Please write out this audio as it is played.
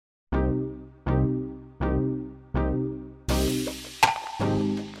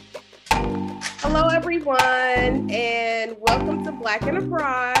Hello, everyone, and welcome to Black and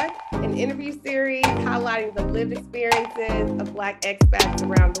Abroad, an interview series highlighting the lived experiences of Black expats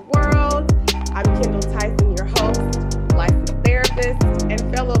around the world. I'm Kendall Tyson, your host, licensed therapist, and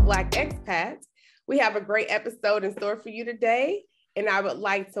fellow Black expat. We have a great episode in store for you today, and I would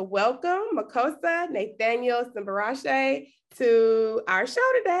like to welcome Makosa, Nathanael to our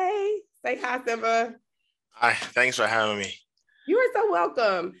show today. Say hi, Simba. Hi, thanks for having me. You are so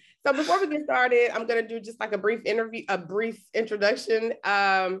welcome. So before we get started, I'm going to do just like a brief introduction.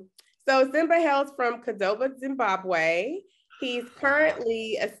 So Simba hails from Kadoba, Zimbabwe. He's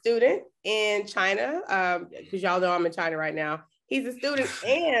currently a student in China, because y'all know I'm in China right now. He's a student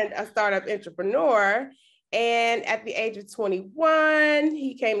and a startup entrepreneur. And at the age of 21,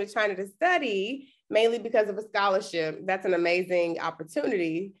 he came to China to study, mainly because of a scholarship. That's an amazing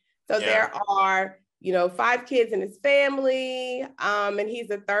opportunity. So there are 5 kids in his family, and he's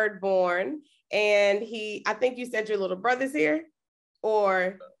the third born. And I think you said your little brother's here,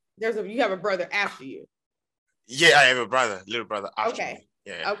 or you have a brother after you. Yeah, I have a little brother after me.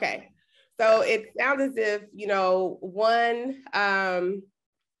 Yeah. Okay. So it sounds as if, one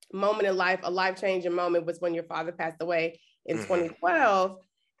moment in life, a life-changing moment was when your father passed away in 2012,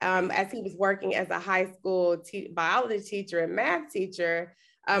 as he was working as a high school biology teacher and math teacher.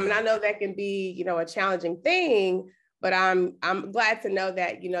 And I know that can be, a challenging thing, but I'm glad to know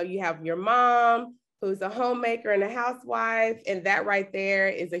that, you have your mom who's a homemaker and a housewife, and that right there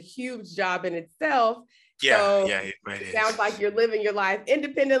is a huge job in itself. It sounds like you're living your life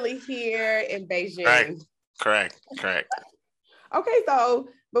independently here in Beijing. Correct. Okay, so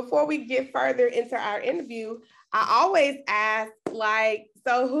before we get further into our interview, I always ask,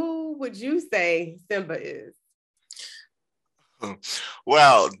 so who would you say Simba is?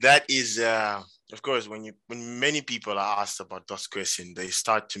 Well, that is, of course, when many people are asked about those questions, they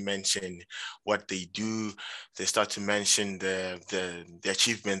start to mention what they do. They start to mention the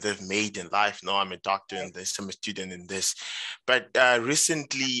achievement they've made in life. No, I'm a doctor and I'm a student in this. But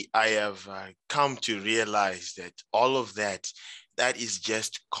recently, I have come to realize that all of that is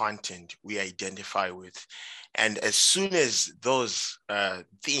just content we identify with. And as soon as those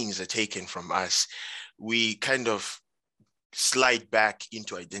things are taken from us, we kind of slide back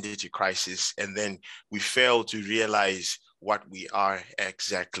into identity crisis, and then we fail to realize what we are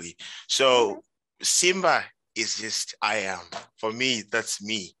exactly. So Simba is just I am. For me, that's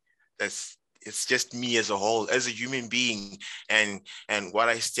me. It's just me as a whole, as a human being, and what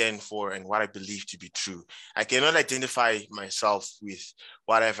I stand for and what I believe to be true. I cannot identify myself with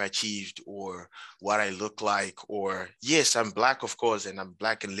what I've achieved or what I look like, or yes, I'm Black, of course, and I'm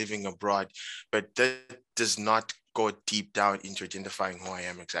Black and living abroad, but that does not go deep down into identifying who I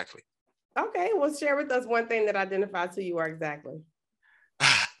am exactly. Okay, well, share with us one thing that identifies who you are exactly.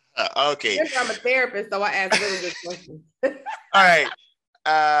 Okay. I'm a therapist, so I ask really good questions. All right.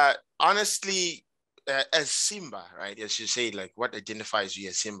 Honestly, as Simba, right? As you say, like what identifies you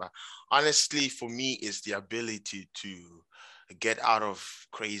as Simba? Honestly, for me, is the ability to get out of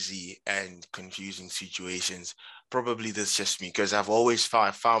crazy and confusing situations. Probably that's just me, because I've always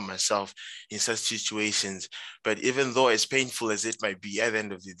found myself in such situations. But even though as painful as it might be, at the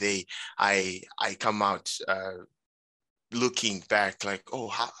end of the day, I come out looking back like,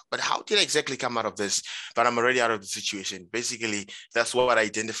 how did I exactly come out of this? But I'm already out of the situation. Basically, that's what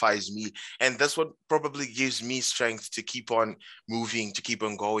identifies me. And that's what probably gives me strength to keep on moving, to keep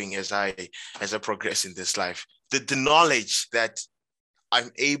on going as I progress in this life. The knowledge that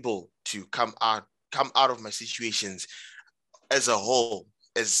I'm able to come out of my situations as a whole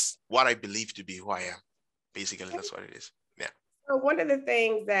is what I believe to be who I am. Basically, that's what it is. Yeah. So one of the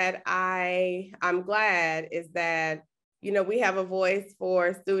things that I'm glad is that, we have a voice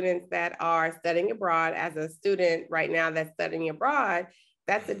for students that are studying abroad. As a student right now that's studying abroad,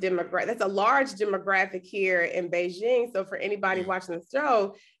 that's a large demographic here in Beijing. So for anybody watching the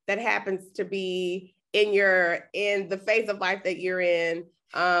show that happens to be in the phase of life that you're in,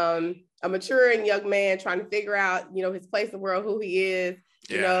 a maturing young man trying to figure out, his place in the world, who he is,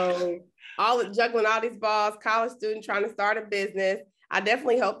 juggling all these balls, college student trying to start a business. I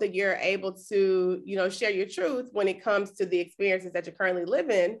definitely hope that you're able to, share your truth when it comes to the experiences that you're currently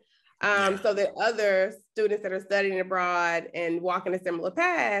living, so that other students that are studying abroad and walking a similar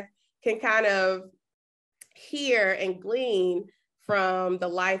path can kind of hear and glean from the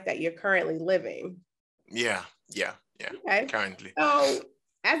life that you're currently living. Yeah. Okay. Currently. So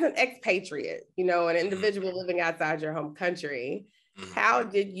as an expatriate, an individual living outside your home country, how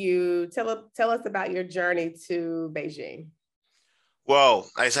did you tell us about your journey to Beijing? Well,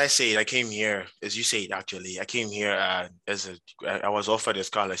 as I said, I came here, as you said, actually, I came here I was offered a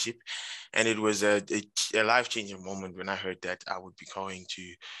scholarship, and it was a life-changing moment when I heard that I would be going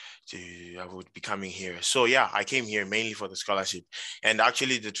I would be coming here. So yeah, I came here mainly for the scholarship. And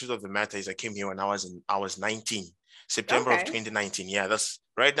actually, the truth of the matter is I came here when I was 19, September of Okay. 2019. Yeah, that's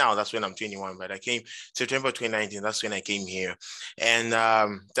right now, that's when I'm 21, but I came September 2019, that's when I came here. And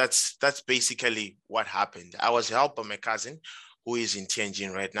that's basically what happened. I was helped by my cousin who is in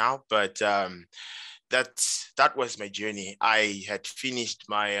Tianjin right now. But that was my journey. I had finished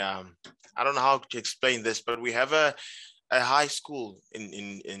my I don't know how to explain this, but we have a high school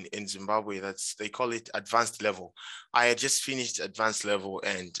in Zimbabwe that's they call it advanced level. I had just finished advanced level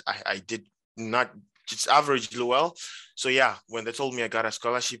and I did not just averagely well. So yeah, when they told me I got a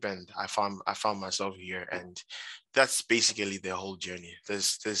scholarship and I found myself here, and that's basically the whole journey.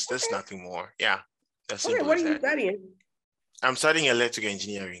 There's Okay. nothing more. Yeah, as Okay. simple What as are you that. studying? I'm studying electrical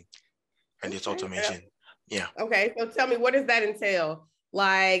engineering and it's Okay. automation. Yeah. Okay. So tell me, what does that entail?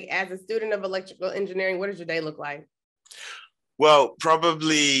 Like, as a student of electrical engineering, what does your day look like? Well,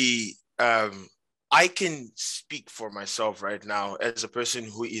 probably I can speak for myself right now as a person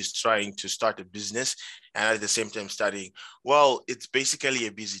who is trying to start a business and at the same time studying. Well, it's basically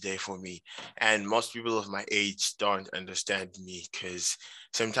a busy day for me. And most people of my age don't understand me because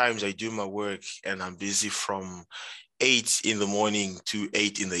sometimes I do my work and I'm busy from 8 in the morning to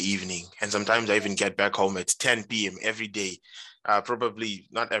 8 in the evening. And sometimes I even get back home at 10 p.m. every day. Probably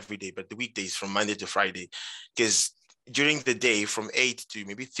not every day, but the weekdays from Monday to Friday. Because during the day from 8 to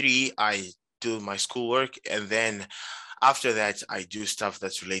maybe 3, I do my schoolwork. And then after that, I do stuff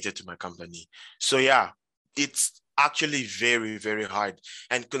that's related to my company. So yeah, it's actually very, very hard.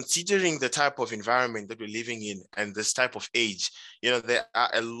 And considering the type of environment that we're living in and this type of age, there are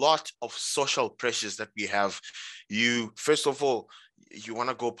a lot of social pressures that we have. You, first of all, you want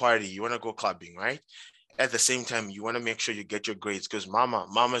to go party, you want to go clubbing, right? At the same time, you want to make sure you get your grades because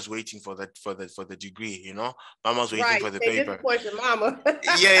mama's waiting for the degree, mama's waiting Right. for the They paper. disappoint your mama.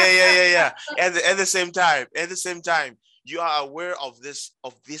 Yeah. At the same time, you are aware of this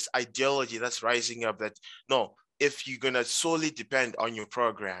ideology that's rising up that no, if you're gonna solely depend on your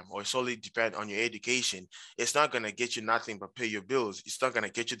program or solely depend on your education, it's not gonna get you nothing but pay your bills. It's not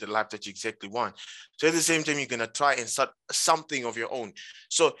gonna get you the life that you exactly want. So at the same time, you're gonna try and start something of your own.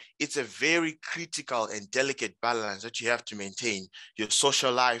 So it's a very critical and delicate balance that you have to maintain your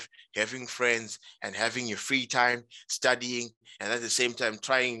social life, having friends, and having your free time, studying, and at the same time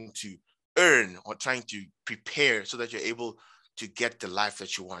trying to earn or trying to prepare so that you're able to get the life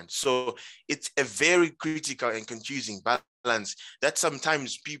that you want. So it's a very critical and confusing balance that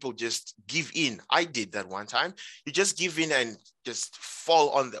sometimes people just give in. I did that one time. You just give in and just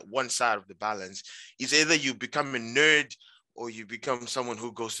fall on the one side of the balance. It's either you become a nerd or you become someone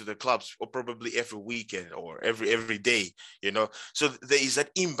who goes to the clubs or probably every weekend or every day. So there is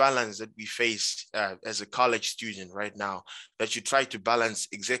that imbalance that we face as a college student right now, that you try to balance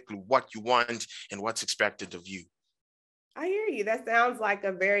exactly what you want and what's expected of you. I hear you. That sounds like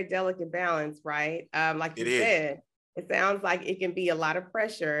a very delicate balance, right? Like It you is. said, it sounds like it can be a lot of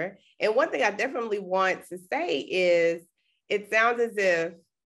pressure. And one thing I definitely want to say is it sounds as if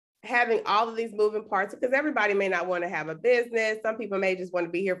having all of these moving parts, because everybody may not want to have a business. Some people may just want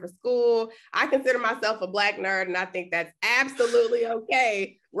to be here for school. I consider myself a Black nerd, and I think that's absolutely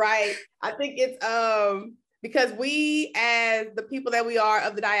okay, right? I think it's because we, as the people that we are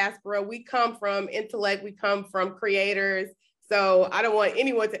of the diaspora, we come from intellect, we come from creators. So I don't want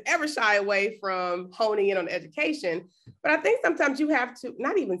anyone to ever shy away from honing in on education. But I think sometimes you have to,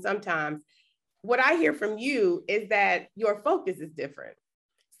 not even sometimes, what I hear from you is that your focus is different.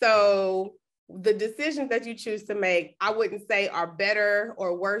 So the decisions that you choose to make, I wouldn't say are better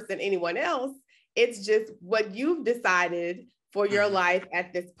or worse than anyone else. It's just what you've decided for your Mm-hmm. life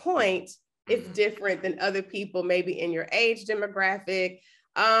at this point is Mm-hmm. different than other people, maybe in your age demographic.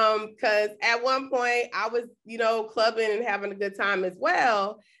 Because at one point I was, clubbing and having a good time as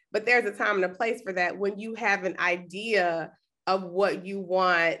well. But there's a time and a place for that when you have an idea of what you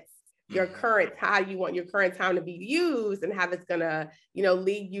want your Mm-hmm. current how you want your current time to be used and how that's gonna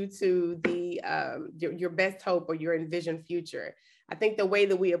lead you to the your best hope or your envisioned future. I think the way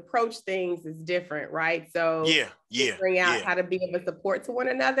that we approach things is different, right? So Yeah, yeah, figuring out yeah. how to be of a support to one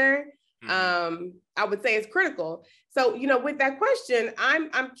another, Mm-hmm. I would say is critical. So with that question,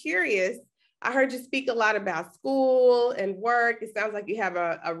 I'm curious. I heard you speak a lot about school and work. It sounds like you have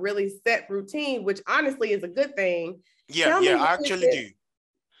a really set routine, which honestly is a good thing. Yeah, Tell yeah, me, I what is actually it? do.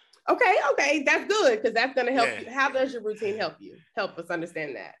 Okay, that's good because that's going to help Yeah. you. How does your routine help you? Help us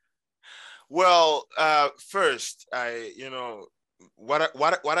understand that. Well, first,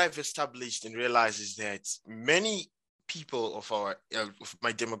 what I've established and realized is that many people of of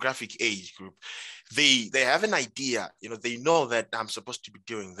my demographic age group, they have an idea, they know that I'm supposed to be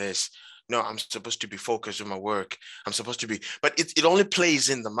doing this. No, I'm supposed to be focused on my work. I'm supposed to be, but it only plays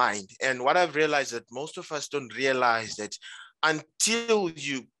in the mind. And what I've realized that most of us don't realize that until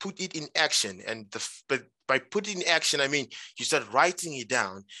you put it in action. And but by putting in action, I mean, you start writing it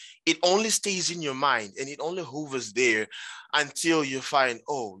down. It only stays in your mind and it only hovers there until you find,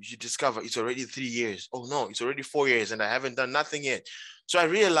 oh, you discover it's already 3 years. Oh no, it's already 4 years and I haven't done nothing yet. So I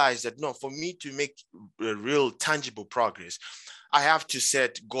realized that no, for me to make a real tangible progress, I have to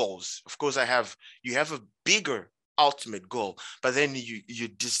set goals. Of course, you have a bigger ultimate goal, but then you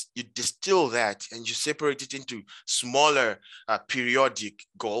distill that and you separate it into smaller periodic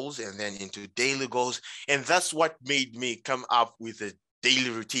goals and then into daily goals. And that's what made me come up with a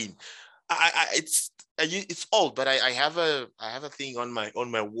daily routine. It's old, but I have a thing on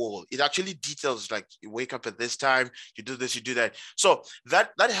my wall. It actually details like you wake up at this time, you do this, you do that. So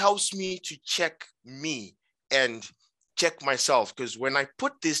that helps me to check me and check myself, because when I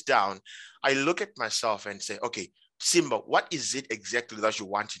put this down, I look at myself and say, okay, Simba, what is it exactly that you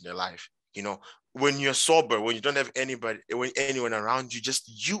want in your life? When you're sober, when you don't have anyone around you,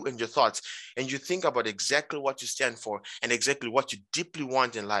 just you and your thoughts, and you think about exactly what you stand for and exactly what you deeply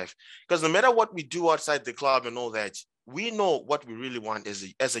want in life. Because no matter what we do outside the club and all that, we know what we really want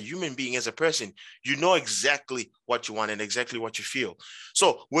as a human being, as a person. You know exactly what you want and exactly what you feel.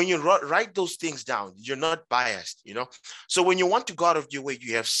 So when you write those things down, you're not biased. So when you want to go out of your way,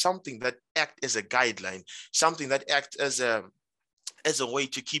 you have something that acts as a guideline, something that acts as a way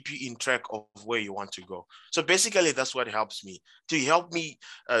to keep you in track of where you want to go. So basically, that's what helps me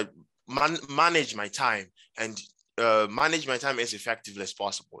manage my time and manage my time as effectively as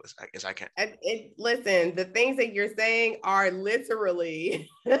possible as I can. And listen, the things that you're saying are literally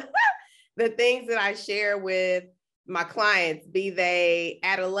the things that I share with my clients, be they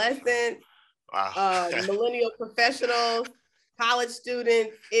adolescents, Wow. millennial professionals, college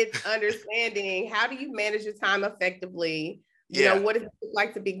students. It's understanding, how do you manage your time effectively? Yeah. What does it look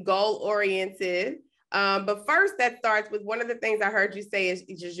like to be goal oriented? But first, that starts with one of the things I heard you say is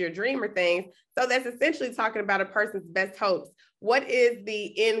just your dreamer things. So that's essentially talking about a person's best hopes. What is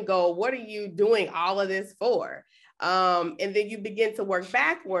the end goal? What are you doing all of this for? And then you begin to work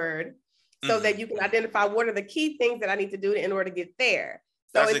backward so that you can identify what are the key things that I need to do in order to get there.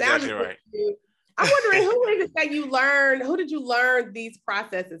 So That's it sounds exactly right. I'm wondering, who is it that who did you learn these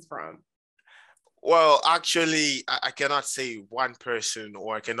processes from? Well, actually, I cannot say one person,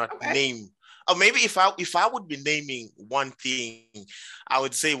 or I cannot name. Or maybe if I would be naming one thing, I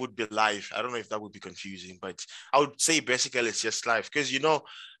would say it would be life. I don't know if that would be confusing, but I would say basically it's just life. Because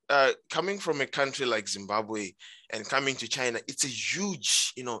coming from a country like Zimbabwe and coming to China, it's a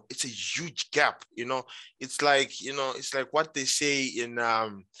huge gap. It's like what they say in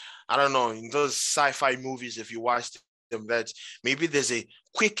I don't know, in those sci-fi movies, if you watch them, that maybe there's a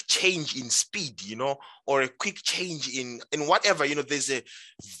quick change in speed, or a quick change in whatever, there's a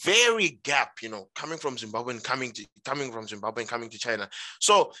very gap, coming from Zimbabwe and coming to China.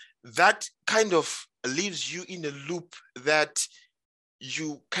 So that kind of leaves you in a loop that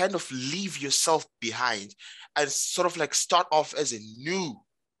you kind of leave yourself behind and sort of like start off as a new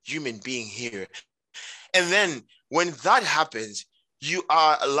human being here. And then when that happens, you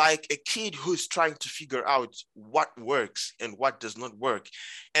are like a kid who's trying to figure out what works and what does not work.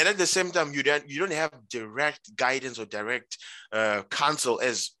 And at the same time, you don't have direct guidance or direct counsel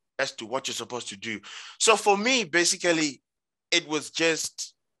as to what you're supposed to do. So for me, basically, it was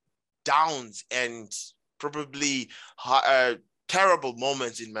just downs and probably terrible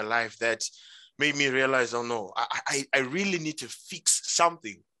moments in my life that made me realize, oh no, I really need to fix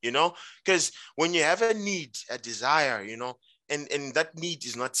something, because when you have a need, a desire, and that need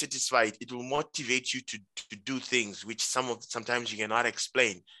is not satisfied, it will motivate you to do things which sometimes you cannot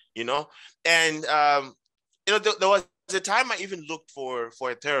explain, and there was a time I even looked for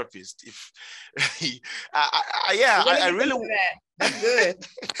a therapist. If I really that's good.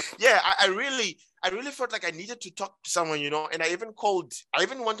 Yeah, I really felt like I needed to talk to someone, and I even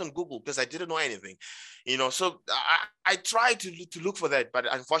went on Google because I didn't know anything, so I tried to look for that, but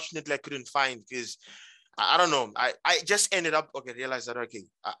unfortunately I couldn't find, because I don't know. I just ended up, realized that,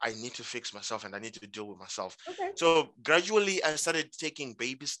 I need to fix myself and I need to deal with myself. Okay. So gradually I started taking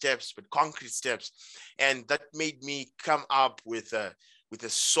baby steps, but concrete steps. And that made me come up with a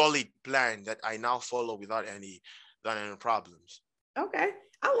solid plan that I now follow without any problems. Okay.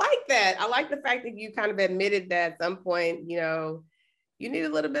 I like that. I like the fact that you kind of admitted that at some point, you need a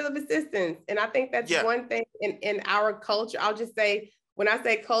little bit of assistance. And I think that's Yeah. one thing in our culture. I'll just say, when I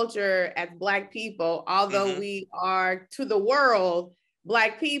say culture as Black people, although we are to the world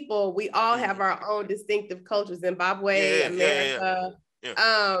Black people, we all have our own distinctive culture. Zimbabwe, America.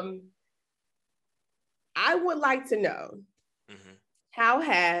 Yeah. I would like to know, how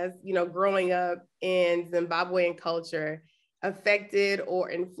has, growing up in Zimbabwean culture affected or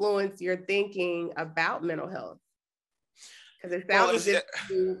influenced your thinking about mental health? Because it sounds as if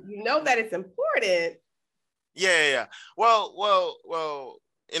you know that it's important. Yeah. Well,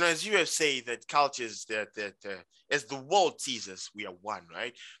 as you have said, that cultures that as the world sees us, we are one,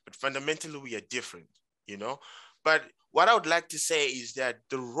 right? But fundamentally, we are different, But what I would like to say is that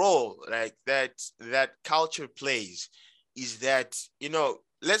the role like that culture plays is that,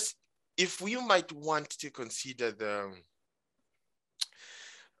 if we might want to consider the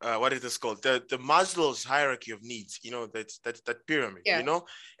what is this called? The Maslow's hierarchy of needs, that pyramid,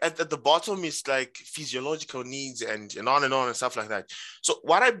 at the bottom is like physiological needs and on and stuff like that. So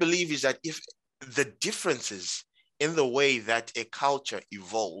what I believe is that if the differences in the way that a culture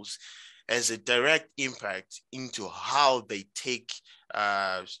evolves has a direct impact into how they take,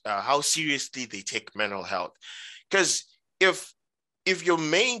 how seriously they take mental health. Because if your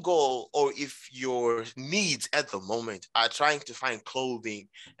main goal or if your needs at the moment are trying to find clothing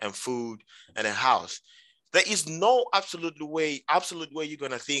and food and a house, there is no absolute way you're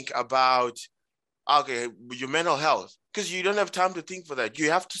going to think about, okay, your mental health, because you don't have time to think for that.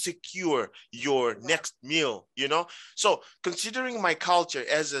 You have to secure your next meal, So considering my culture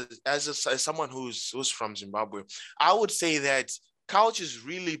as someone who's from Zimbabwe, I would say that cultures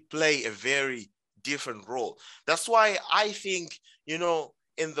really play a very different role. That's why I think, in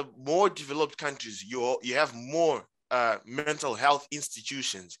the more developed countries, you have more mental health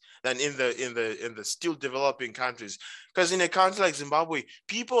institutions than in the still developing countries. Because in a country like Zimbabwe,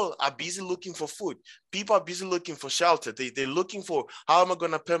 people are busy looking for food. People are busy looking for shelter. They're looking for, how am I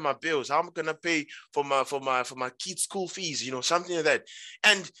going to pay my bills? How am I going to pay for my kids' school fees? Something like that.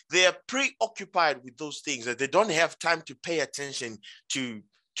 And they are preoccupied with those things that they don't have time to pay attention to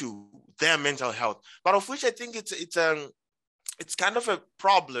their mental health. But of which I think it's kind of a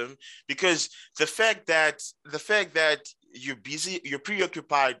problem, because the fact that you're busy, you're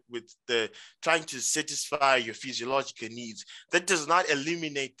preoccupied with trying to satisfy your physiological needs, that does not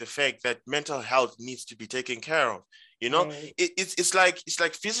eliminate the fact that mental health needs to be taken care of. Right. It's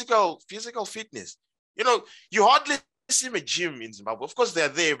like physical fitness. You hardly see a gym in Zimbabwe. Of course, they're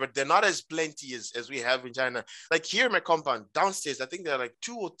there, but they're not as plenty as we have in China. Like here in my compound downstairs, I think there are like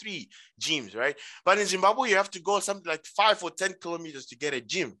 2 or 3 gyms, right? But in Zimbabwe, you have to go something like 5 or 10 kilometers to get a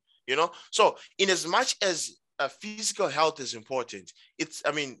gym, So in as much as physical health is important,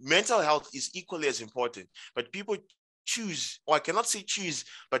 mental health is equally as important, but people choose, or I cannot say choose,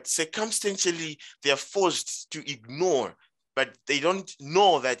 but circumstantially, they're forced to ignore, but they don't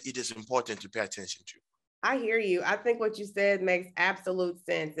know that it is important to pay attention to. I hear you. I think what you said makes absolute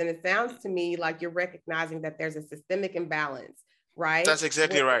sense. And it sounds to me like you're recognizing that there's a systemic imbalance, right? That's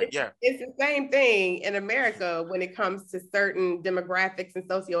exactly right. Yeah. It's the same thing in America when it comes to certain demographics and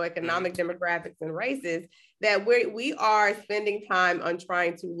socioeconomic demographics and races, that we are spending time on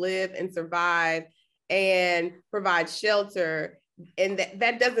trying to live and survive and provide shelter. And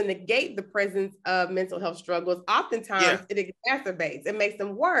that doesn't negate the presence of mental health struggles. Oftentimes it exacerbates, it makes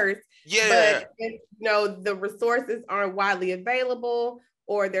them worse. But if, the resources aren't widely available,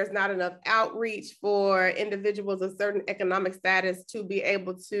 or there's not enough outreach for individuals of certain economic status to be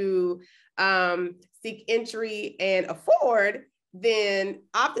able to seek entry and afford, then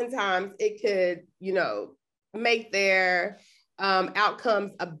oftentimes it could, make their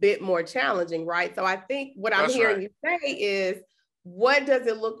outcomes a bit more challenging, right? So I think what I'm hearing you say is, what does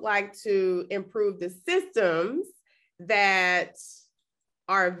it look like to improve the systems that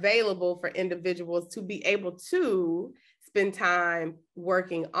are available for individuals to be able to spend time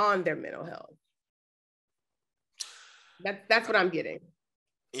working on their mental health? That's what I'm getting.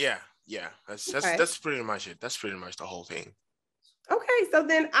 Yeah. That's pretty much it. That's pretty much the whole thing. Okay, so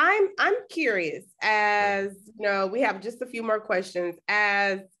then I'm curious, as we have just a few more questions.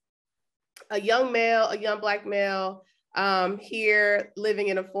 As a young Black male, here living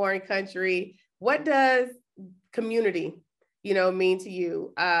in a foreign country, what does community, mean to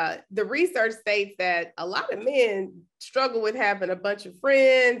you? The research states that a lot of men struggle with having a bunch of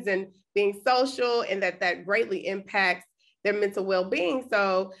friends and being social, and that greatly impacts their mental well-being.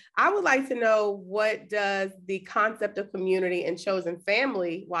 So I would like to know, what does the concept of community and chosen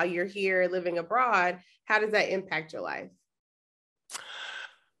family while you're here living abroad, how does that impact your life?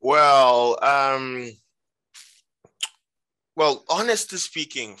 Well, Well, honestly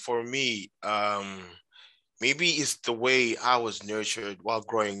speaking, for me, maybe it's the way I was nurtured while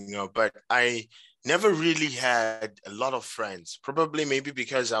growing up, but I never really had a lot of friends. Probably maybe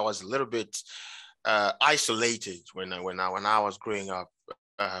because I was a little bit isolated when I was growing up.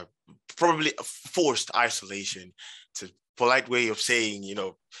 Probably a forced isolation. It's a polite way of saying,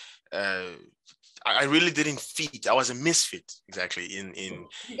 uh, I really didn't fit. I was a misfit, exactly. You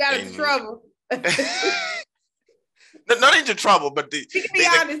got into In trouble. not into trouble, but You can be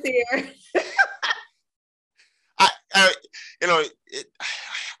honest here. I you know, it,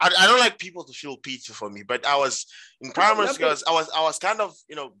 I don't like people to feel pity for me, but I was in primary No school. pity. I was kind of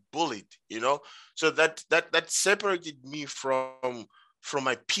bullied, so that separated me from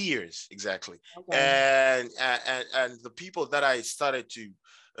my peers, exactly, Okay. and the people that I started to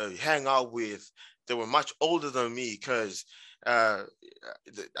hang out with, they were much older than me because uh,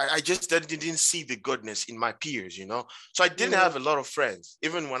 I just didn't see the goodness in my peers. So I didn't Mm, have a lot of friends,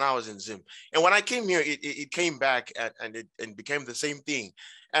 even when I was in Zim. And when I came here, it came back and became the same thing.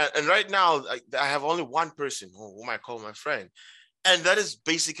 And right now, I have only one person whom I call my friend. And that is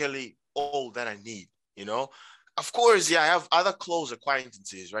basically all that I need. Of course, yeah, I have other close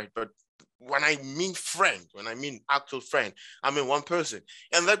acquaintances, right? But when I mean friend, when I mean actual friend, I mean one person.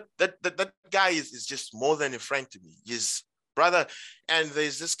 And that guy is just more than a friend to me. He's brother. And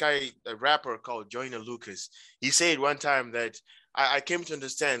there's this guy, a rapper called Joyner Lucas. He said one time that I came to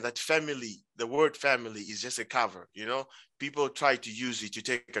understand that family, the word family, is just a cover. People try to use it to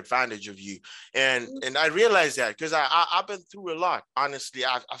take advantage of you. And I realized that because I've been through a lot. Honestly,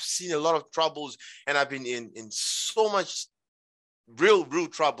 I've seen a lot of troubles, and I've been in so much real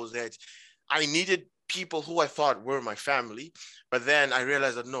troubles that I needed people who I thought were my family. But then I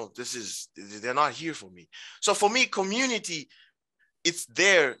realized that no, they're not here for me. So for me, community, it's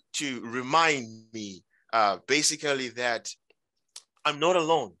there to remind me basically that I'm not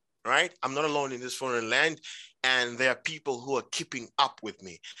alone, right? I'm not alone in this foreign land, and there are people who are keeping up with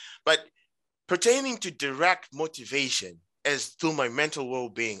me. But pertaining to direct motivation as to my mental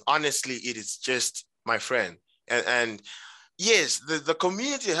well-being, honestly, it is just my friend. And yes, the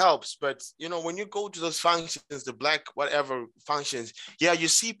community helps, but when you go to those functions, the black whatever functions, yeah, you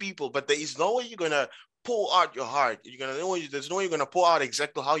see people, but there is no way you're gonna pour out your heart. There's no way you're gonna pour out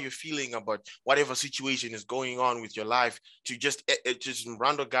exactly how you're feeling about whatever situation is going on with your life to just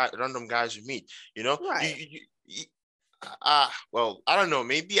random guys you meet. right. Well, I don't know.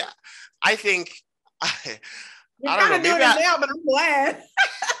 Maybe I think You're I don't kind know. of doing Maybe it now, but I'm glad.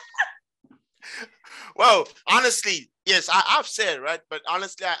 well, honestly, yes, I've said, right, but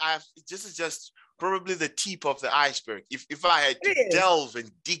honestly, I've this is just probably the tip of the iceberg. If I had to It is. delve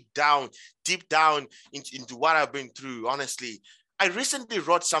and dig down, deep down into what I've been through, honestly, I recently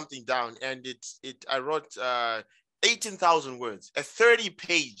wrote something down, and I wrote 18,000 words, a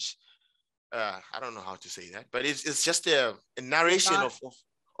 30-page. I don't know how to say that, but it's just a Your narration thoughts.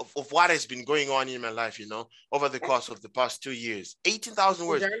 of what has been going on in my life, over the course of the past 2 years. 18,000 Some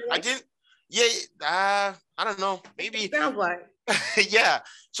words. I journaling. didn't, yeah, I don't know, It maybe, sounds like. yeah.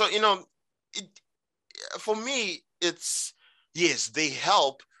 So, it, for me, it's, yes, they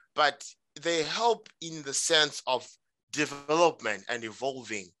help, but they help in the sense of development and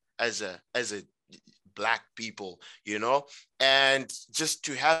evolving as a black people, and just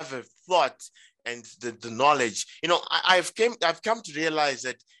to have a thought and the knowledge. I've come to realize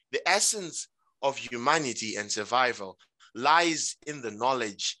that the essence of humanity and survival lies in the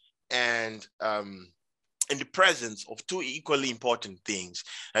knowledge and in the presence of two equally important things,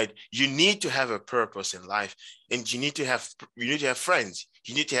 right? You need to have a purpose in life, and you need to have friends.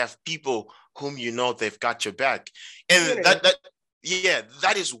 You need to have people whom they've got your back. And Community.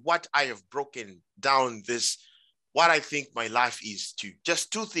 that is what I have broken down this, what I think my life is, to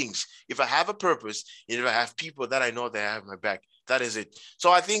just two things. If I have a purpose, and if I have people that I know that have my back, that is it.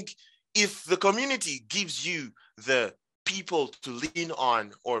 So I think if the community gives you the people to lean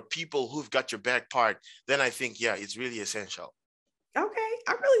on, or people who've got your back part, then I think, yeah, it's really essential. Okay.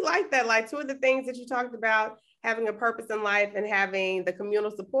 I really like that. Like two of the things that you talked about, having a purpose in life and having the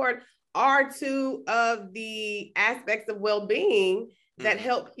communal support, are two of the aspects of well-being that Mm-hmm.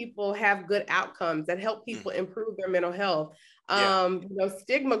 help people have good outcomes, that help people Mm-hmm. improve their mental health. Yeah.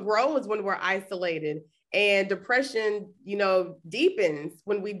 Stigma grows when we're isolated, and depression, deepens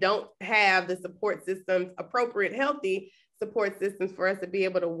when we don't have the support systems, appropriate, healthy support systems for us to be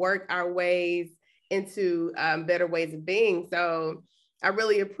able to work our ways into better ways of being. So I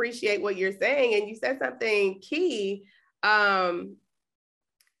really appreciate what you're saying. And you said something key, um,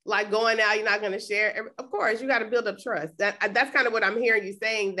 like going out, you're not going to share. Of course, you got to build up trust. That's kind of what I'm hearing you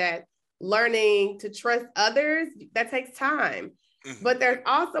saying, that learning to trust others, that takes time. Mm-hmm. But there's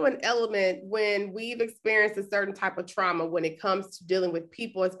also an element when we've experienced a certain type of trauma when it comes to dealing with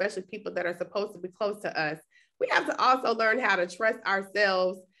people, especially people that are supposed to be close to us. We have to also learn how to trust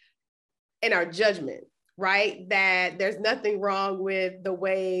ourselves and our judgment, right? That there's nothing wrong with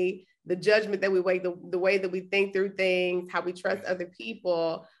the judgment that we make, the way that we think through things, how we trust other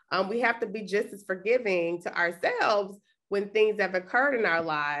people. We have to be just as forgiving to ourselves when things have occurred in our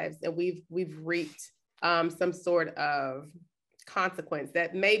lives and we've reaped some sort of consequence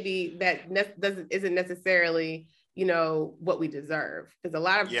that maybe isn't necessarily, you know, what we deserve. Because a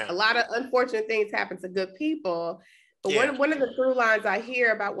lot of unfortunate things happen to good people. But one of the through lines I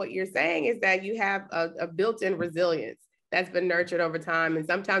hear about what you're saying is that you have a built-in resilience that's been nurtured over time. And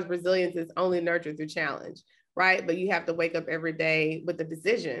sometimes resilience is only nurtured through challenge, right? But you have to wake up every day with the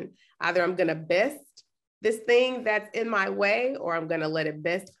decision. Either I'm going to best this thing that's in my way, or I'm going to let it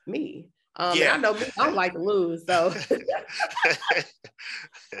best me. And I know me, I don't like to lose. So,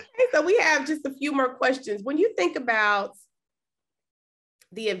 so we have just a few more questions. When you think about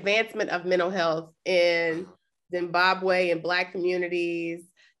the advancement of mental health in Zimbabwe and Black communities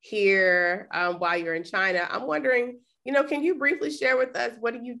here, while you're in China, I'm wondering, you know, can you briefly share with us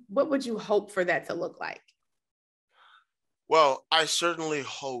what would you hope for that to look like? Well, I certainly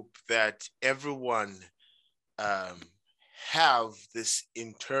hope that everyone have this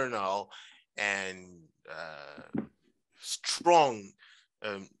internal and strong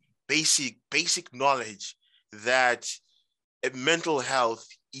basic knowledge that mental health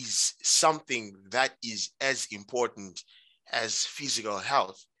is something that is as important as physical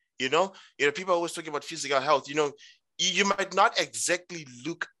health. You know, people always talk about physical health. You know, you might not exactly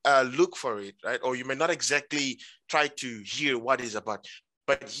look for it, right? Or you might not exactly try to hear what it's about.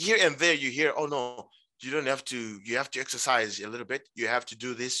 But here and there you hear, oh no, you don't have to, you have to exercise a little bit. You have to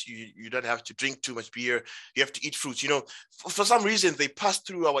do this. You don't have to drink too much beer. You have to eat fruits. You know, for some reason they pass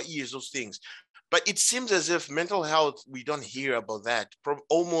through our ears, those things. But it seems as if mental health, we don't hear about that,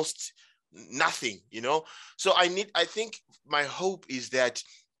 almost nothing, you know? So I think my hope is that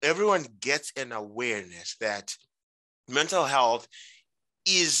everyone gets an awareness that mental health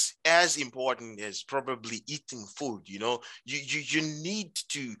is as important as probably eating food. You know, you need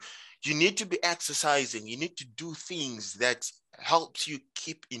to be exercising. You need to do things that helps you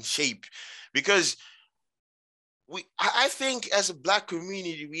keep in shape, because I think as a Black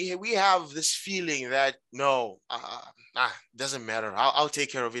community, we have this feeling that no, doesn't matter. I'll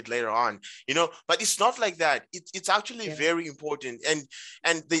take care of it later on, you know. But it's not like that. It's actually very important, and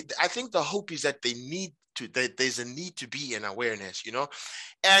I think the hope is that that there's a need to be an awareness, you know,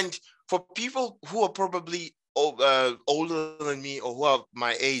 and for people who are probably older than me or who are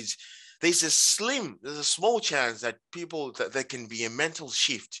my age, there's a small chance that that there can be a mental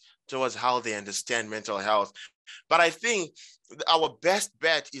shift towards how they understand mental health. But I think our best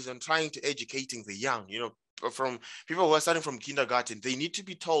bet is on trying to educating the young, you know, from people who are starting from kindergarten. They need to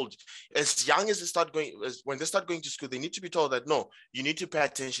be told as young as when they start going to school, they need to be told that, no, you need to pay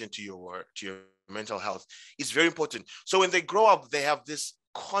attention to your mental health. It's very important. So when they grow up, they have this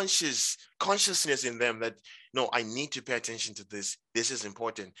consciousness in them that, no, I need to pay attention to this. This is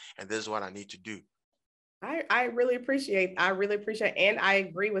important. And this is what I need to do. I really appreciate, and I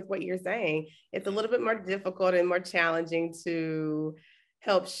agree with what you're saying. It's a little bit more difficult and more challenging to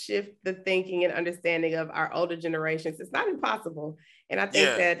help shift the thinking and understanding of our older generations. It's not impossible. And I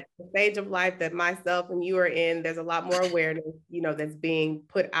think that the stage of life that myself and you are in, there's a lot more awareness, you know, that's being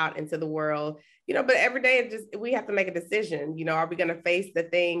put out into the world, you know, but every day we have to make a decision. You know, are we going to face the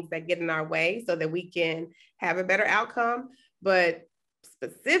things that get in our way so that we can have a better outcome? But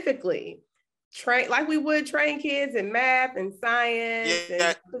specifically, like we would train kids in math and science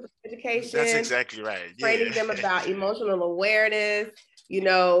and education. That's exactly right. Training them about emotional awareness, you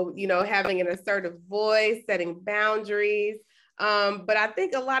know, having an assertive voice, setting boundaries. But I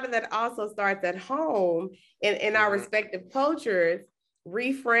think a lot of that also starts at home in our respective cultures,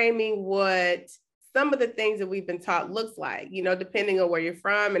 reframing what some of the things that we've been taught looks like, you know, depending on where you're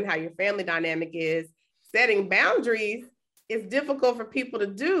from and how your family dynamic is. Setting boundaries is difficult for people to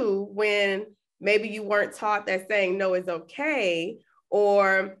do when maybe you weren't taught that saying no is okay,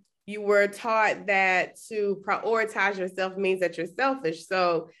 or you were taught that to prioritize yourself means that you're selfish.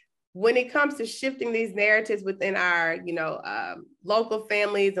 So when it comes to shifting these narratives within our, you know, local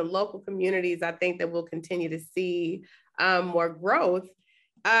families and local communities, I think that we'll continue to see more growth.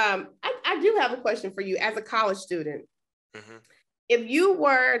 I do have a question for you as a college student. Mm-hmm. If you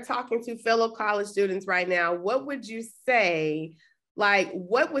were talking to fellow college students right now, what would you say like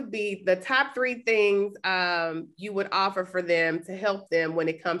what would be the top three things you would offer for them to help them when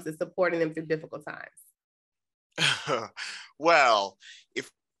it comes to supporting them through difficult times? Well, if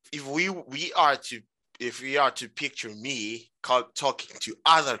we are to picture me talking to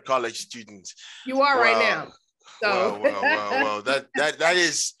other college students, you are right well, now. So that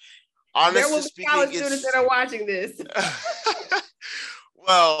is, there honestly will be speaking, college students it's that are watching this.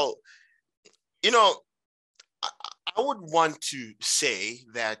 well, you know, I would want to say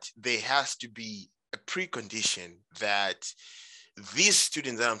that there has to be a precondition that these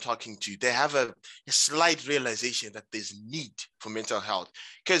students that I'm talking to, they have a slight realization that there's need for mental health.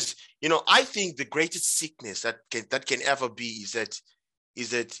 Because, I think the greatest sickness that can ever be is that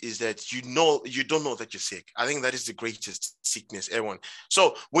you don't know that you're sick. I think that is the greatest sickness, everyone.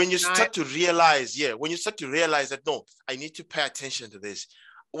 So when you start to realize, that no, I need to pay attention to this.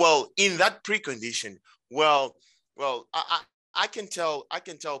 Well, in that precondition, well, I can tell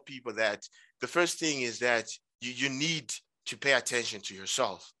people that the first thing is that you need to pay attention to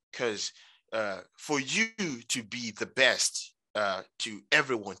yourself, because for you to be the best to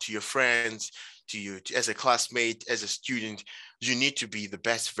everyone, to your friends, to you, as a classmate, as a student, you need to be the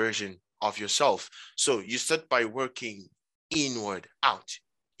best version of yourself. So you start by working inward out.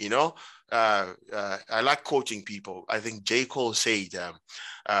 I like quoting people. I think J. Cole said,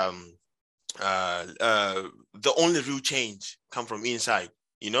 the only real change come from inside.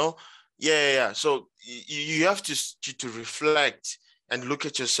 Yeah. So you have to reflect and look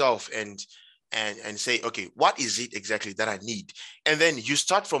at yourself and say, okay, what is it exactly that I need? And then you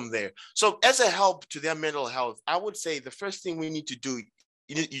start from there. So as a help to their mental health, I would say the first thing we need to do,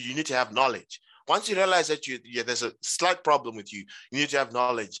 you need to have knowledge. Once you realize that there's a slight problem with you, you need to have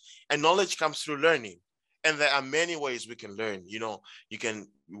knowledge. And knowledge comes through learning. And there are many ways we can learn. You can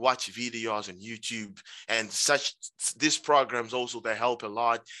watch videos on YouTube and these programs also, that help a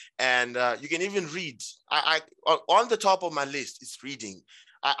lot. And you can even read. I on the top of my list is reading.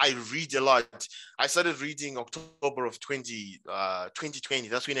 I read a lot. I started reading October of 2020.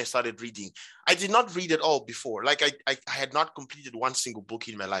 That's when I started reading. I did not read at all before. Like I had not completed one single book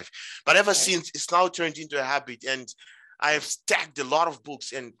in my life. But ever since, it's now turned into a habit. And I have stacked a lot of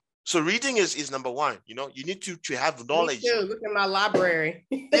books. And so reading is number one. You need to have knowledge. Me too. Look at my library.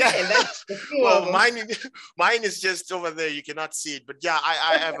 Yeah. And that's a few Well, of them. mine is just over there. You cannot see it, but yeah,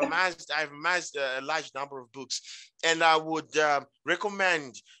 I have amassed a large number of books, and I would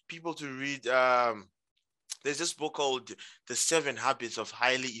recommend people to read. There's this book called "The 7 Habits of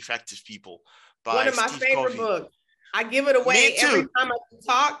Highly Effective People" by one of my Steve favorite Covey. books. I give it away every time I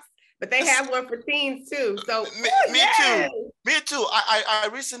talk. But they have one for teens too. So me too. I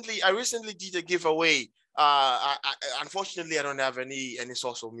recently did a giveaway. Unfortunately, I don't have any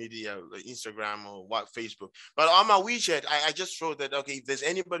social media, like Instagram or Facebook. But on my WeChat, I just wrote that, okay, if there's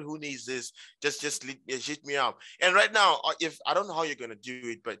anybody who needs this, just hit me up. And right now, if I don't know how you're gonna do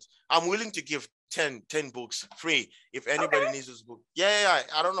it, but I'm willing to give 10 books free if anybody needs this book. Yeah.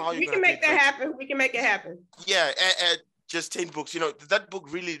 I don't know how you're gonna do it. We can make it happen. Yeah, just 10 books. That book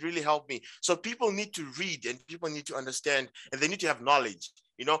really, really helped me. So people need to read, and people need to understand, and they need to have knowledge,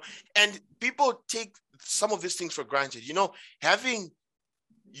 and people take some of these things for granted. Having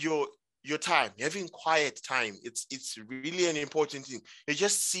your time, having quiet time, it's really an important thing. You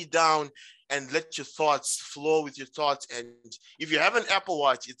just sit down and let your thoughts flow with your thoughts. And if you have an Apple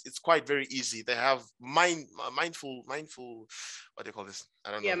Watch, it's quite very easy. They have mindful, what do you call this?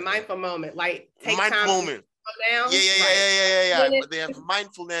 I don't know. Yeah, mindful moment. Like take mindful time moment. Down. Yeah. But they have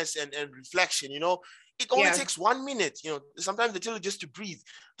mindfulness and reflection. It only takes 1 minute. Sometimes they tell you just to breathe.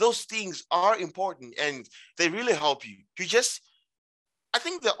 Those things are important, and they really help you. I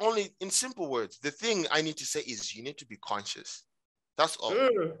think in simple words, the thing I need to say is you need to be conscious. That's all.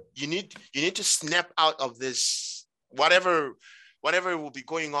 You need to snap out of this, whatever will be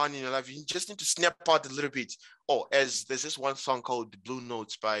going on in your life. You just need to snap out a little bit. As there's this one song called Blue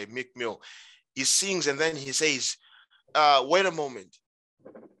Notes by Mick Mill. He sings and then he says, wait a moment,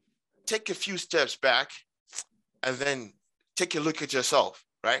 take a few steps back and then take a look at yourself,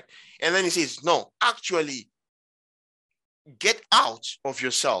 right? And then he says, no, actually get out of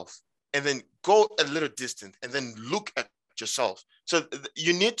yourself and then go a little distant and then look at yourself. So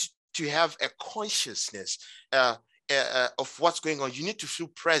you need to have a consciousness of what's going on. You need to feel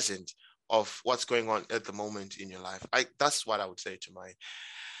present of what's going on at the moment in your life. That's what I would say to my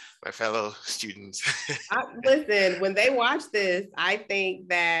fellow students. Listen, when they watch this, I think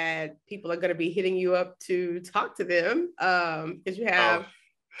that people are going to be hitting you up to talk to them because you have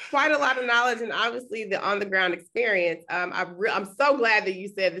quite a lot of knowledge and obviously the on the ground experience. I'm so glad that you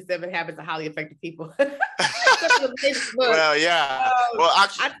said the 7 Habits of Highly Effective People. Such a religious book. Well, yeah.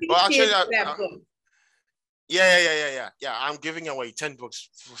 I teach kids that book. Yeah. I'm giving away 10 books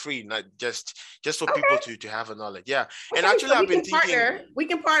for free, not just for people to have a knowledge. Yeah. Okay, and actually, so I've been thinking. We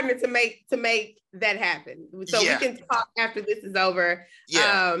can partner to make that happen. So we can talk after this is over.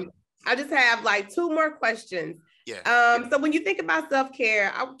 Yeah. I just have like 2 more questions. Yeah. So when you think about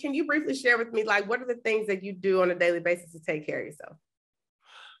self-care, can you briefly share with me, like, what are the things that you do on a daily basis to take care of yourself?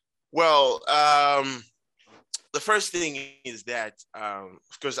 Well, the first thing is that,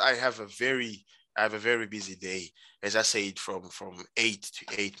 because I have a very busy day. As I said, from 8 to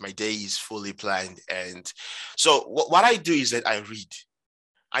 8, my day is fully planned. And so what I do is that I read.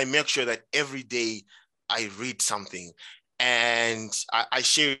 I make sure that every day I read something, and I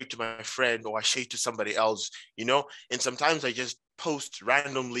share it to my friend, or I share it to somebody else, and sometimes I just post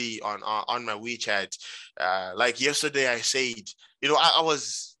randomly on my WeChat. Like yesterday I said,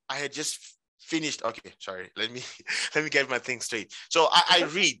 I had just finished. Okay, sorry. Let me get my thing straight. So I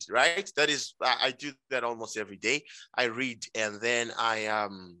read, right? That is, I do that almost every day. I read, and then I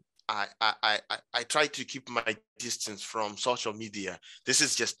try to keep my distance from social media. This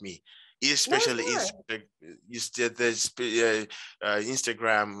is just me, especially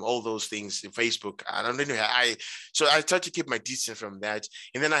Instagram, all those things, Facebook. I don't know. So I try to keep my distance from that,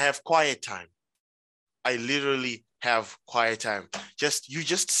 and then I have quiet time. I literally have quiet time. You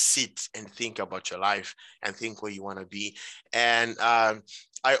just sit and think about your life and think where you want to be. And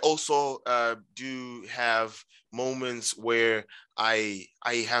I also do have moments where I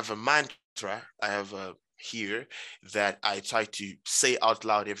have a mantra. I have here that I try to say out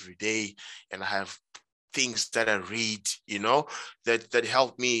loud every day, and I have things that I read, that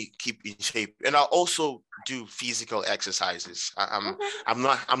help me keep in shape. And I also do physical exercises. I'm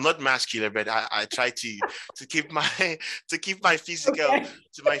not muscular, but I try to keep my physical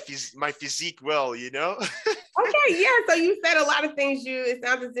my physique well, Okay, yeah. So you said a lot of things. It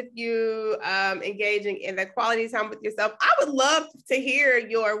sounds as if you engaging in that quality time with yourself. I would love to hear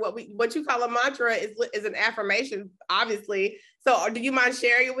your what you call a mantra is an affirmation, obviously. So do you mind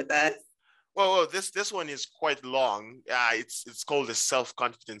sharing it with us? Well, this one is quite long. It's called the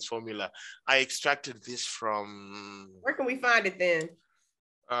self-confidence formula. I extracted this from. Where can we find it then?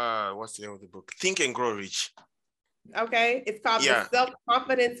 What's the name of the book? Think and Grow Rich. Okay, it's called the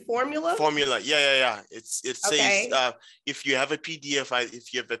self-confidence formula. Yeah. It says if you have a PDF,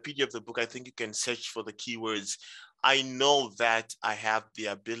 if you have a PDF of the book, I think you can search for the keywords. I know that I have the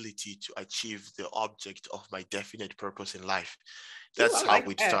ability to achieve the object of my definite purpose in life. That's how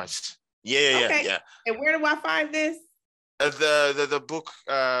it starts. Yeah. And where do I find this? The book,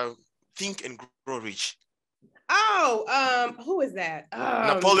 Think and Grow Rich. Oh, who is that?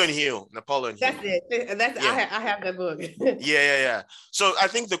 Napoleon Hill. That's it. I have that book. Yeah. So I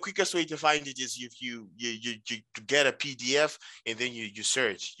think the quickest way to find it is if you get a PDF and then you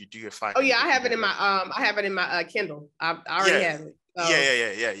search, you do your find. Oh yeah, I have it in my Kindle. I already have it. So.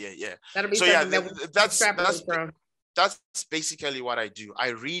 Yeah. That'll be that's basically what I do.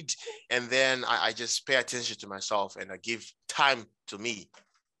 I read, and then I just pay attention to myself, and I give time to me.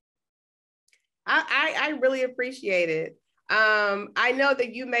 I really appreciate it. I know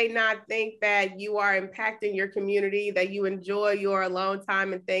that you may not think that you are impacting your community, that you enjoy your alone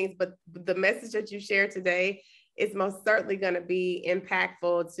time and things, but the message that you shared today is most certainly going to be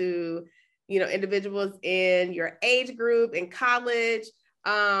impactful to, individuals in your age group, in college.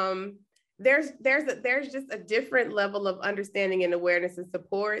 There's just a different level of understanding and awareness and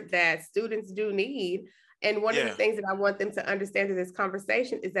support that students do need. And one of the things that I want them to understand in this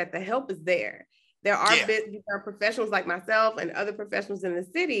conversation is that the help is there. There are professionals like myself and other professionals in the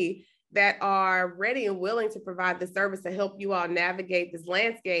city that are ready and willing to provide the service to help you all navigate this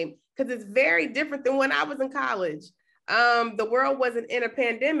landscape, because it's very different than when I was in college. The world wasn't in a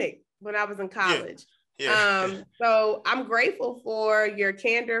pandemic when I was in college. So I'm grateful for your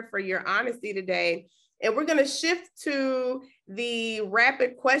candor, for your honesty today. And we're going to shift to the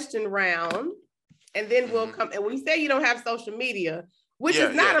rapid question round. And then we'll come, and we say you don't have social media, which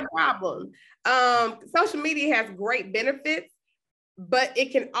is not a problem. Social media has great benefits, but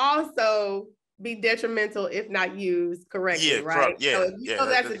it can also be detrimental if not used correctly, right? So if you know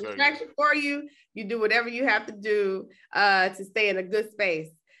that's a distraction for you, you do whatever you have to do to stay in a good space.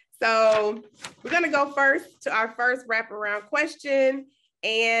 So we're going to go first to our first wraparound question.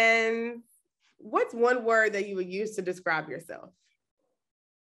 And what's one word that you would use to describe yourself?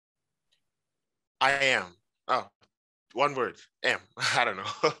 I am. Oh, one word. Am. I don't know.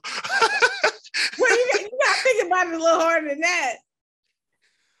 Well, you got to think about it a little harder than that.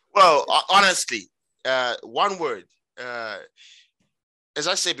 Well, honestly, one word. Uh, as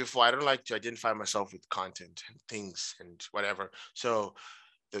I said before, I don't like to identify myself with content and things and whatever. So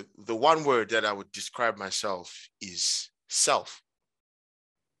the one word that I would describe myself is self.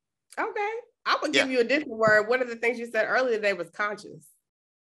 Okay. I'm gonna Yeah. give you a different word. One of the things you said earlier today was conscious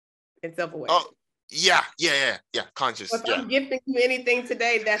and self-aware. Oh, yeah. So Conscious. if Yeah. I'm gifting you anything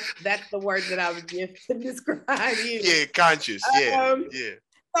today, that's the word that I would give to describe you. Yeah. Conscious. Yeah. Um, Yeah.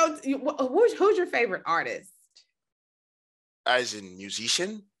 so who's your favorite artist? As in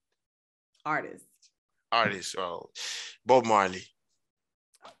musician, Artist. artist. Well, Bob Marley.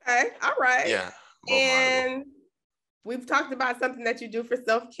 Okay, all right. Yeah. Bob Marley. And we've talked about something that you do for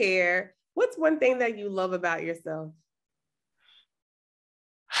self-care. What's one thing that you love about yourself?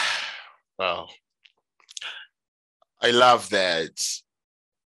 Well, I love that.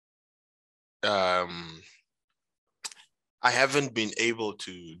 Um, I haven't been able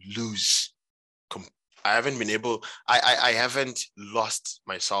to lose. I haven't been able. I haven't lost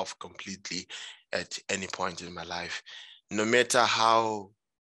myself completely at any point in my life, no matter how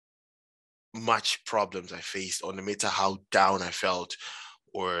much problems I faced, or no matter how down I felt,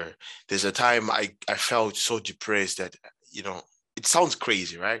 or there's a time I felt so depressed that, it sounds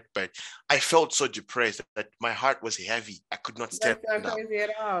crazy, right? But I felt so depressed that my heart was heavy. I could not stand That's not up. crazy at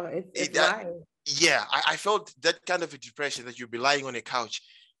all. It's That, life. yeah, I felt that kind of a depression that you'll be lying on a couch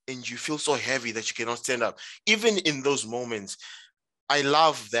and you feel so heavy that you cannot stand up. Even in those moments, I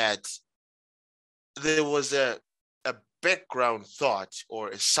love that there was a background thought, or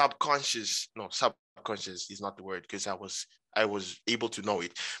a subconscious, no, subconscious is not the word, because I was able to know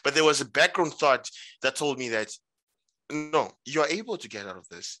it, but there was a background thought that told me that no, you're able to get out of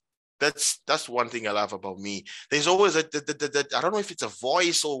this. That's one thing I love about me. There's always that I don't know if it's a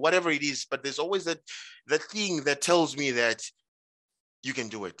voice or whatever it is, but there's always that thing that tells me that you can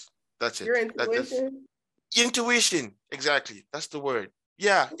do it. That's Your it. That's intuition. intuition. Exactly. That's the word.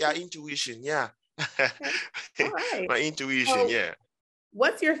 Yeah, intuition. Yeah. Okay. All right. My intuition, So, yeah.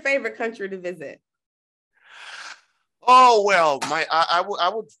 what's your favorite country to visit? Oh well,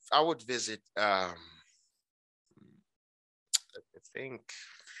 I would visit I think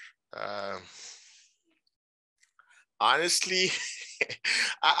um honestly,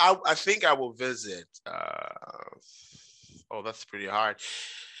 I think I will visit. Oh, that's pretty hard.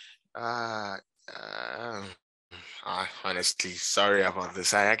 Uh, uh, Honestly, sorry about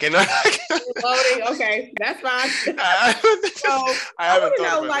this. I cannot. Loading. Okay, that's fine. I So I I want haven't to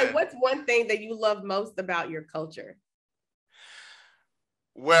thought know, about like, that. what's one thing that you love most about your culture?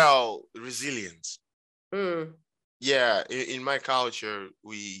 Well, resilience. Mm, Yeah, in my culture,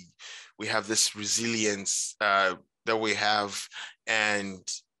 we have this resilience that we have, and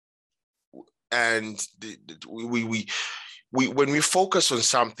we when we focus on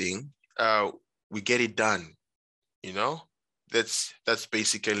something, we get it done. You know, that's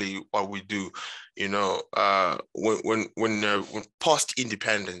basically what we do. When post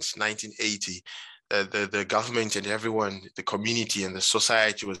independence, 1980. The government and everyone, the community and the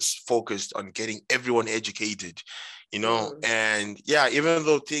society was focused on getting everyone educated, mm, and yeah, even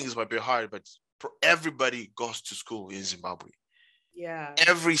though things might be hard, but everybody goes to school in Zimbabwe. yeah.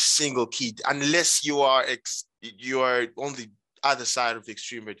 Every single kid, unless you are on the other side of the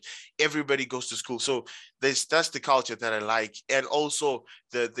extreme, but everybody goes to school. So that's the culture that I like, and also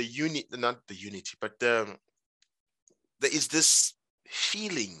the unit, not the unity, but there is this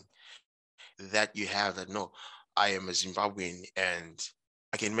feeling that you have that no, I am a Zimbabwean and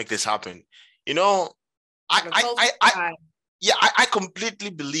I can make this happen. You know, I Like a I culture I, I pride. yeah, I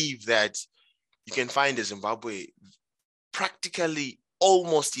completely believe that you can find a Zimbabwe practically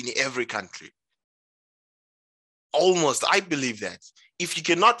almost in every country. Almost, I believe that. If you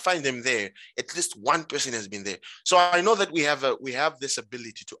cannot find them there, at least one person has been there. So I know that we have this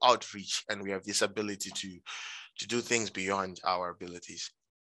ability to outreach, and we have this ability to do things beyond our abilities.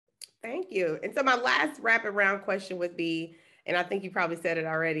 Thank you. And so my last rapid round question would be, and I think you probably said it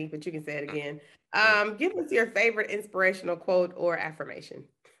already, but you can say it again. Mm. Give us your favorite inspirational quote or affirmation.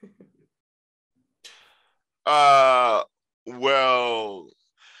 Uh, well,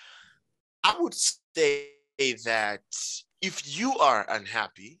 I would say that if you are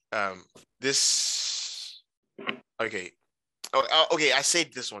unhappy, this okay. Okay, I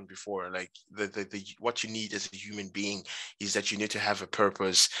said this one before. Like the what you need as a human being is that you need to have a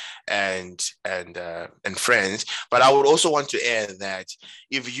purpose and friends. But I would also want to add that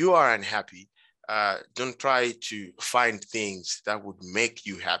if you are unhappy, don't try to find things that would make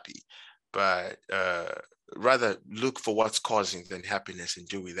you happy, but rather look for what's causing the unhappiness and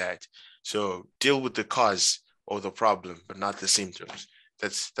deal with that. So deal with the cause or the problem, but not the symptoms.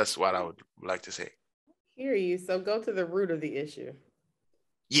 That's what I would like to say. Hear you. So go to the root of the issue.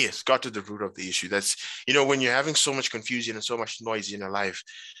 Yes, got to the root of the issue. That's, when you're having so much confusion and so much noise in your life,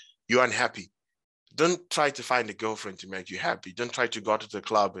 you're unhappy. Don't try to find a girlfriend to make you happy. Don't try to go to the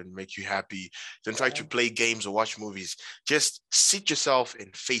club and make you happy. Don't try to play games or watch movies. Just sit yourself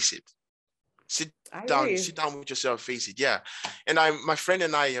and face it. Sit down with yourself, face it. Yeah. And my friend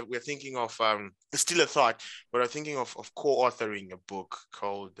and I, we're thinking of, it's still a thought, but we're thinking of co-authoring a book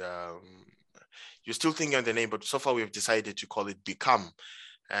called, you're still thinking of the name, but so far we've decided to call it Become.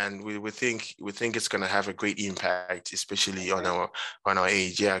 And we think it's going to have a great impact, especially on our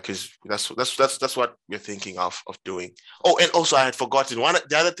age. Yeah, because that's what we're thinking of doing. Oh, and also I had forgotten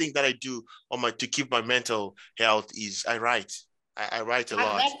the other thing that I do to keep my mental health is I write. I write a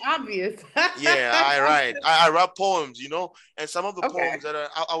lot. That's obvious. Yeah, I write. I write poems, and some of the Okay. poems that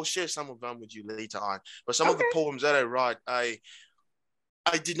I'll share some of them with you later on. But some of the poems that I write, I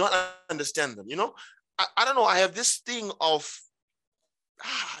did not understand them. I don't know. I have this thing of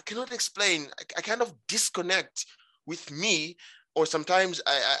I cannot explain. I kind of disconnect with me, or sometimes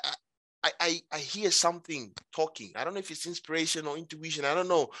I hear something talking. I don't know if it's inspiration or intuition. I don't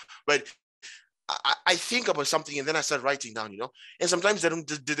know, but I think about something and then I start writing down. And sometimes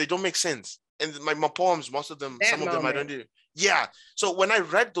they don't make sense. And my poems, most of them, some of them I don't do. Yeah. So when I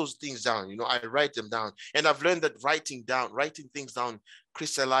write those things down, I write them down, and I've learned that writing things down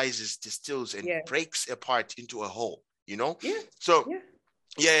crystallizes, distills, and breaks apart into a whole. Yeah. So.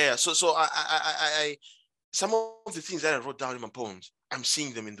 Yeah. So I some of the things that I wrote down in my poems, I'm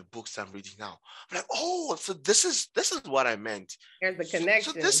seeing them in the books I'm reading now. I'm like, oh, so this is what I meant. There's the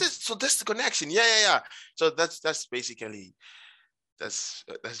connection. So this is the connection. Yeah. So that's basically what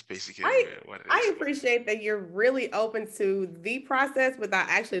it is. I appreciate that you're really open to the process without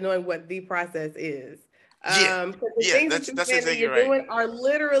actually knowing what the process is. The things that you're doing are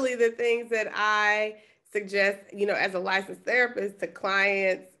literally the things that I suggest, as a licensed therapist, to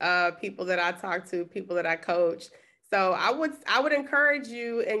clients, people that I talk to, people that I coach. So I would encourage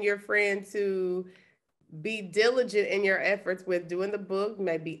you and your friend to be diligent in your efforts with doing the book.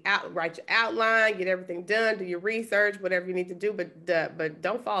 Maybe write your outline, get everything done, do your research, whatever you need to do, but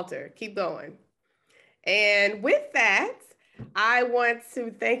don't falter. Keep going. And with that, I want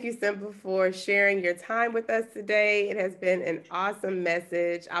to thank you, Simba, for sharing your time with us today. It has been an awesome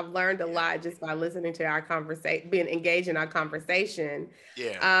message. I've learned a lot just by listening to our conversation, being engaged in our conversation.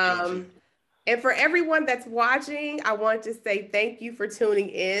 Yeah. And for everyone that's watching, I want to say thank you for tuning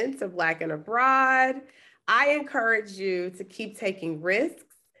in to Black and Abroad. I encourage you to keep taking risks,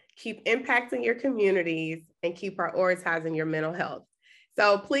 keep impacting your communities, and keep prioritizing your mental health.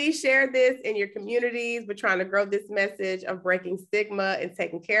 So please share this in your communities. We're trying to grow this message of breaking stigma and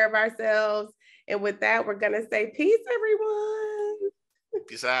taking care of ourselves. And with that, we're going to say peace, everyone.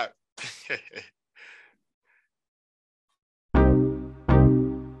 Peace out.